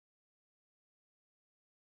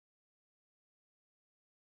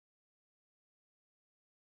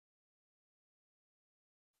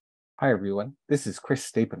Hi, everyone. This is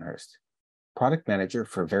Chris Stapenhurst, Product Manager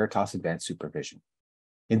for Veritas Advanced Supervision.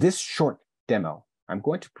 In this short demo, I'm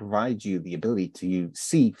going to provide you the ability to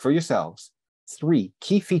see for yourselves 3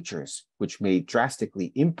 key features which may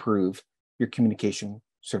drastically improve your communication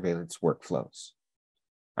surveillance workflows.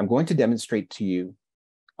 I'm going to demonstrate to you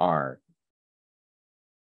our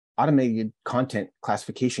automated content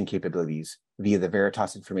classification capabilities via the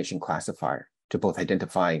Veritas Information Classifier to both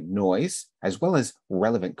identify noise as well as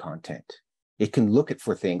relevant content. It can look at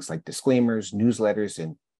for things like disclaimers, newsletters,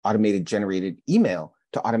 and automated generated email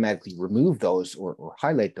to automatically remove those or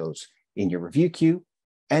highlight those in your review queue.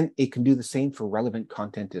 And it can do the same for relevant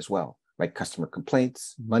content as well, like customer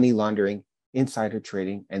complaints, money laundering, insider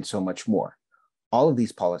trading, and so much more. All of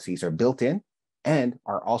these policies are built in and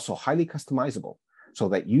are also highly customizable so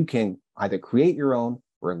that you can either create your own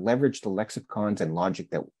or leverage the lexicons and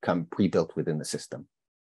logic that come pre-built within the system.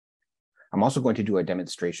 I'm also going to do a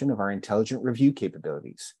demonstration of our intelligent review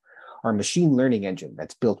capabilities, our machine learning engine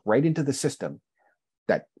that's built right into the system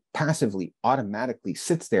that passively, automatically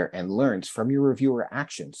sits there and learns from your reviewer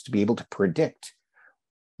actions to be able to predict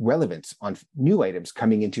relevance on new items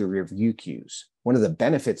coming into your review queues. One of the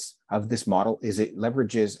benefits of this model is it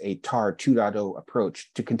leverages a TAR 2.0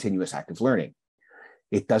 approach to continuous active learning.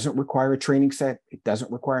 It doesn't require a training set. It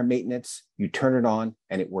doesn't require maintenance. You turn it on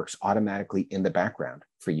and it works automatically in the background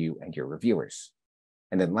for you and your reviewers.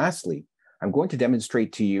 And then lastly, I'm going to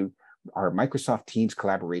demonstrate to you our Microsoft Teams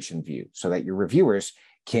collaboration view so that your reviewers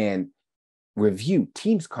can review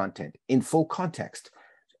Teams content in full context,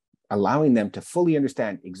 allowing them to fully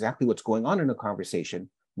understand exactly what's going on in a conversation,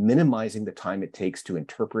 minimizing the time it takes to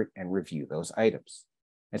interpret and review those items.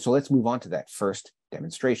 And so let's move on to that first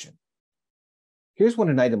demonstration. Here's what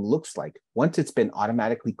an item looks like once it's been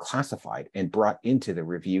automatically classified and brought into the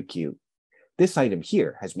review queue. This item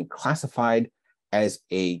here has been classified as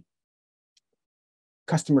a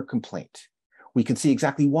customer complaint. We can see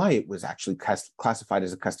exactly why it was actually classified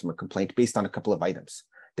as a customer complaint based on a couple of items.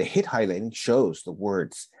 The hit highlighting shows the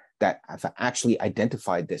words that have actually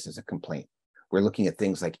identified this as a complaint. We're looking at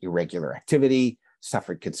things like irregular activity,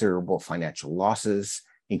 suffered considerable financial losses,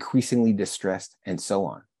 increasingly distressed, and so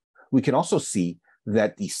on. We can also see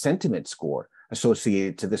that the sentiment score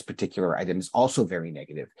associated to this particular item is also very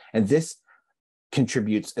negative. And this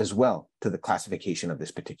contributes as well to the classification of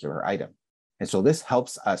this particular item. And so this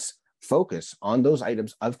helps us focus on those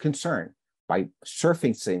items of concern by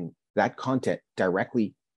surfacing that content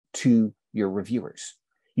directly to your reviewers.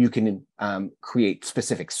 You can create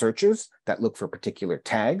specific searches that look for particular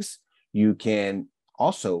tags. You can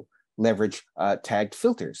also leverage tagged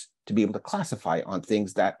filters to be able to classify on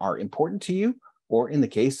things that are important to you, or in the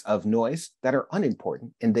case of noise, that are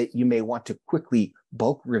unimportant and that you may want to quickly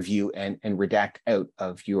bulk review and redact out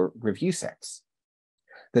of your review sets.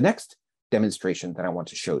 The next demonstration that I want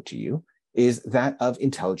to show to you is that of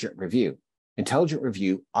intelligent review. Intelligent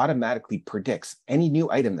review automatically predicts any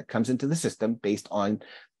new item that comes into the system based on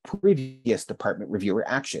previous department reviewer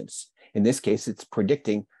actions. In this case, it's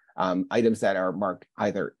predicting items that are marked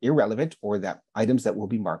either irrelevant or that items that will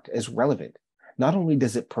be marked as relevant. Not only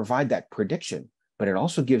does it provide that prediction, but it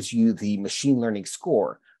also gives you the machine learning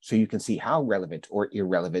score so you can see how relevant or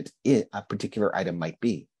irrelevant a particular item might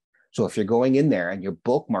be. So if you're going in there and you're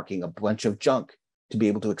bulk marking a bunch of junk to be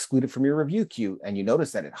able to exclude it from your review queue, and you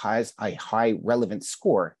notice that it has a high relevance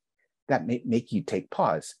score, that may make you take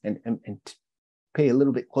pause and pay a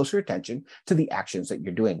little bit closer attention to the actions that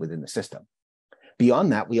you're doing within the system.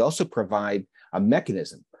 Beyond that, we also provide a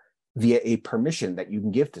mechanism via a permission that you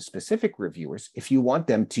can give to specific reviewers if you want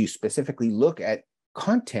them to specifically look at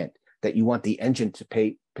content that you want the engine to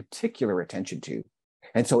pay particular attention to.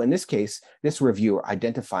 And so in this case, this reviewer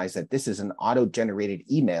identifies that this is an auto-generated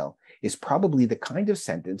email is probably the kind of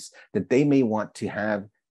sentence that they may want to have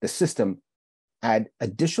the system add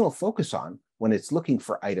additional focus on when it's looking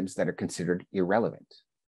for items that are considered irrelevant.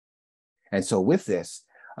 And so with this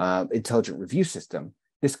intelligent review system,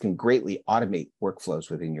 this can greatly automate workflows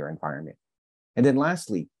within your environment. And then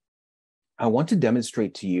lastly, I want to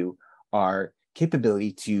demonstrate to you our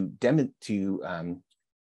capability to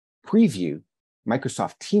preview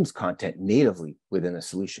Microsoft Teams content natively within a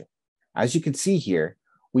solution. As you can see here,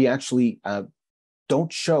 we actually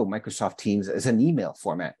don't show Microsoft Teams as an email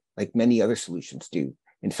format like many other solutions do.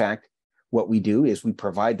 In fact, what we do is we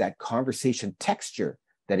provide that conversation texture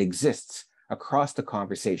that exists across the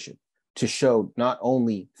conversation to show not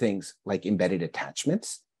only things like embedded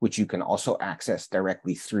attachments, which you can also access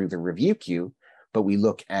directly through the review queue, but we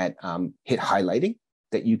look at hit highlighting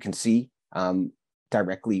that you can see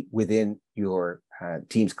directly within your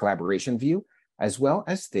Teams collaboration view, as well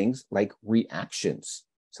as things like reactions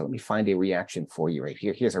So let me find a reaction for you right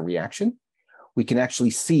here. Here's a reaction. We can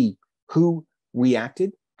actually see who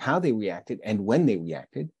reacted, how they reacted, and when they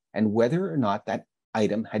reacted, and whether or not that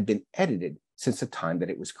item had been edited since the time that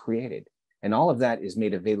it was created. And all of that is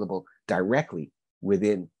made available directly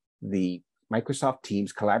within the Microsoft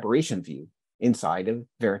Teams collaboration view inside of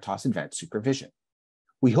Veritas Advanced Supervision.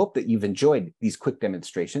 We hope that you've enjoyed these quick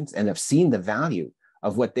demonstrations and have seen the value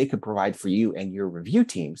of what they could provide for you and your review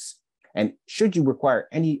teams. And should you require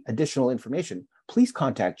any additional information, please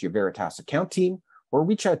contact your Veritas account team or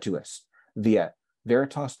reach out to us via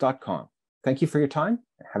veritas.com. Thank you for your time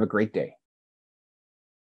and have a great day.